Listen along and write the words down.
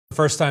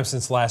First time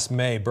since last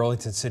May,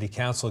 Burlington City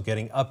Council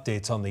getting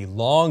updates on the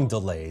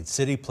long-delayed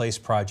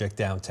CityPlace project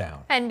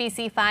downtown.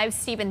 NBC5's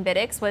Stephen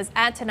Biddix was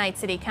at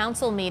tonight's City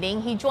Council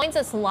meeting. He joins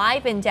us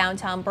live in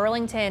downtown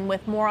Burlington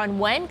with more on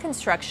when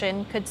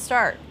construction could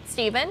start.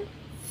 Stephen?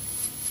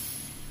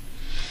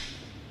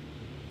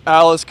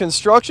 Alice,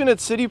 construction at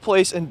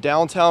CityPlace in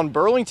downtown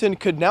Burlington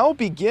could now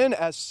begin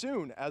as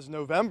soon as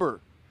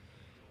November.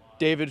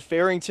 David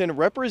Farrington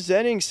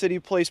representing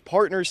CityPlace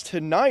partners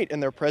tonight in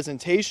their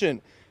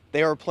presentation.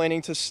 They are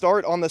planning to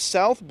start on the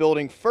south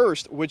building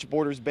first, which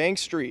borders Bank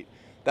Street.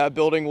 That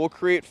building will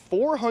create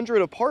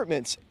 400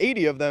 apartments,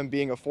 80 of them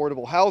being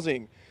affordable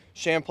housing.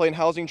 Champlain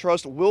Housing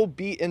Trust will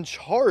be in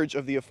charge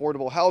of the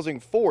affordable housing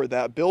for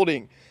that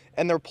building,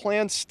 and their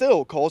plan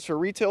still calls for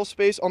retail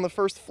space on the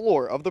first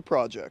floor of the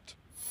project.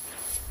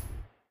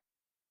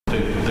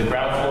 The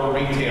ground floor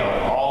retail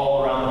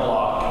all around the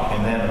block,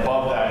 and then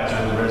above that is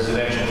where the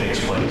residential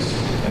takes place,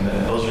 and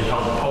then those are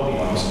called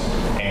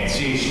podiums, and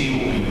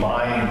CHD will be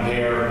buying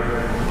their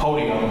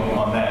podium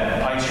on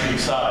that Pine Street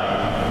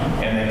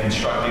side and then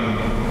constructing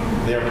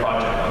their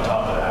project on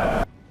top of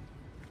that.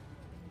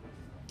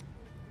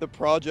 The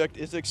project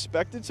is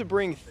expected to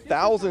bring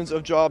thousands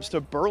of jobs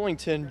to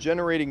Burlington,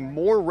 generating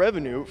more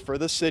revenue for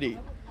the city.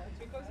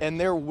 And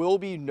there will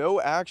be no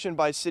action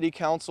by City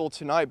Council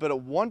tonight, but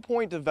at one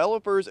point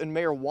developers and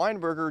Mayor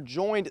Weinberger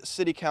joined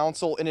City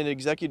Council in an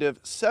executive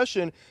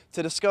session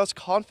to discuss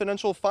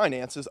confidential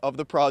finances of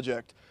the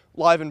project.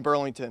 Live in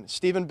Burlington,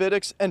 Stephen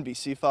Biddix,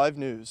 NBC5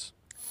 News.